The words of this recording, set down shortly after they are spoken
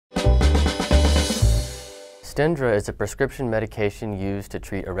Stendra is a prescription medication used to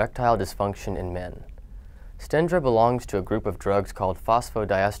treat erectile dysfunction in men. Stendra belongs to a group of drugs called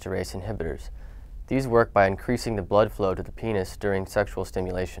phosphodiesterase inhibitors. These work by increasing the blood flow to the penis during sexual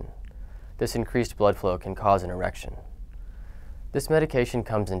stimulation. This increased blood flow can cause an erection. This medication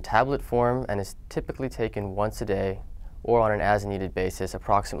comes in tablet form and is typically taken once a day or on an as-needed basis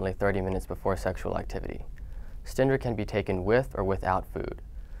approximately 30 minutes before sexual activity. Stendra can be taken with or without food.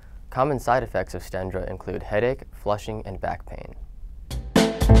 Common side effects of Stendra include headache, flushing, and back pain.